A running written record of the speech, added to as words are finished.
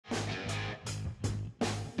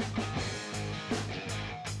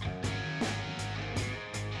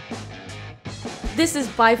This is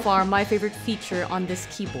by far my favorite feature on this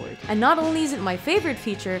keyboard. And not only is it my favorite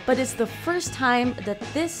feature, but it's the first time that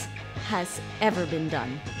this has ever been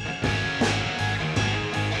done.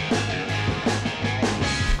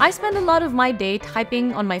 I spend a lot of my day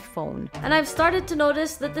typing on my phone, and I've started to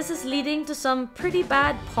notice that this is leading to some pretty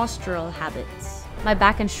bad postural habits. My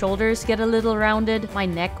back and shoulders get a little rounded, my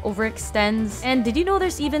neck overextends, and did you know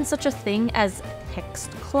there's even such a thing as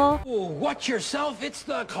text claw? Oh, watch yourself, it's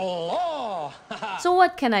the claw! So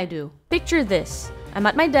what can I do? Picture this. I'm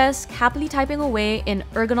at my desk, happily typing away in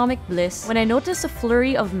ergonomic bliss when I notice a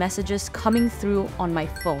flurry of messages coming through on my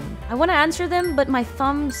phone. I want to answer them, but my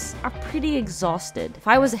thumbs are pretty exhausted. If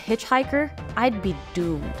I was a hitchhiker, I'd be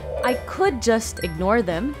doomed. I could just ignore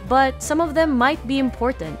them, but some of them might be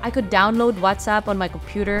important. I could download WhatsApp on my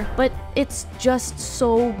computer, but it's just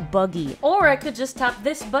so buggy. Or I could just tap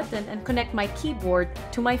this button and connect my keyboard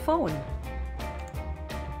to my phone.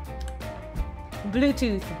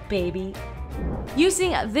 Bluetooth, baby.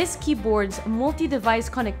 Using this keyboard's multi-device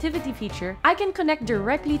connectivity feature, I can connect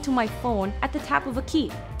directly to my phone at the tap of a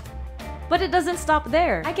key. But it doesn't stop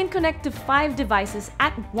there. I can connect to 5 devices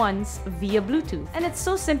at once via Bluetooth, and it's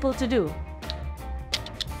so simple to do.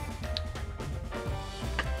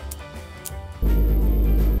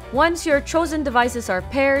 Once your chosen devices are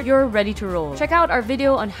paired, you're ready to roll. Check out our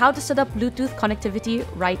video on how to set up Bluetooth connectivity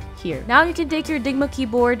right here. Now you can take your Dygma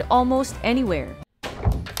keyboard almost anywhere.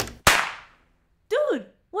 Dude,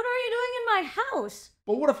 what are you doing in my house?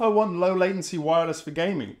 But what if I want low latency wireless for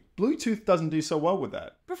gaming? Bluetooth doesn't do so well with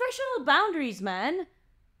that. Professional boundaries, man.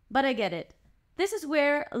 But I get it. This is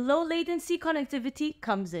where low latency connectivity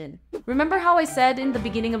comes in. Remember how I said in the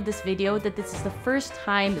beginning of this video that this is the first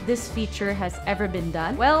time this feature has ever been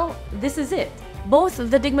done? Well, this is it. Both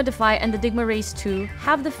the Dygma Defy and the Dygma Race 2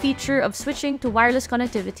 have the feature of switching to wireless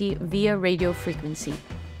connectivity via radio frequency.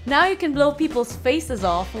 Now you can blow people's faces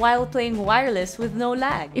off while playing wireless with no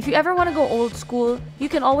lag. If you ever want to go old school, you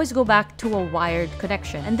can always go back to a wired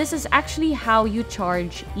connection. And this is actually how you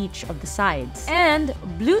charge each of the sides. And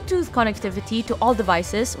Bluetooth connectivity to all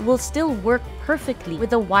devices will still work perfectly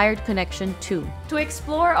with a wired connection too. To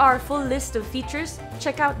explore our full list of features,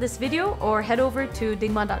 check out this video or head over to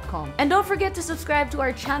Dygma.com. And don't forget to subscribe to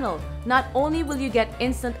our channel. Not only will you get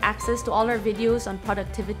instant access to all our videos on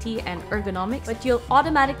productivity and ergonomics, but you'll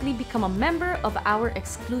automatically become a member of our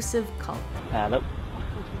exclusive cult. Hello.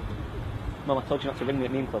 Mom, I told you not to ring me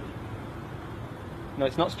at Meme Club. No,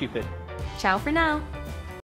 it's not stupid. Ciao for now.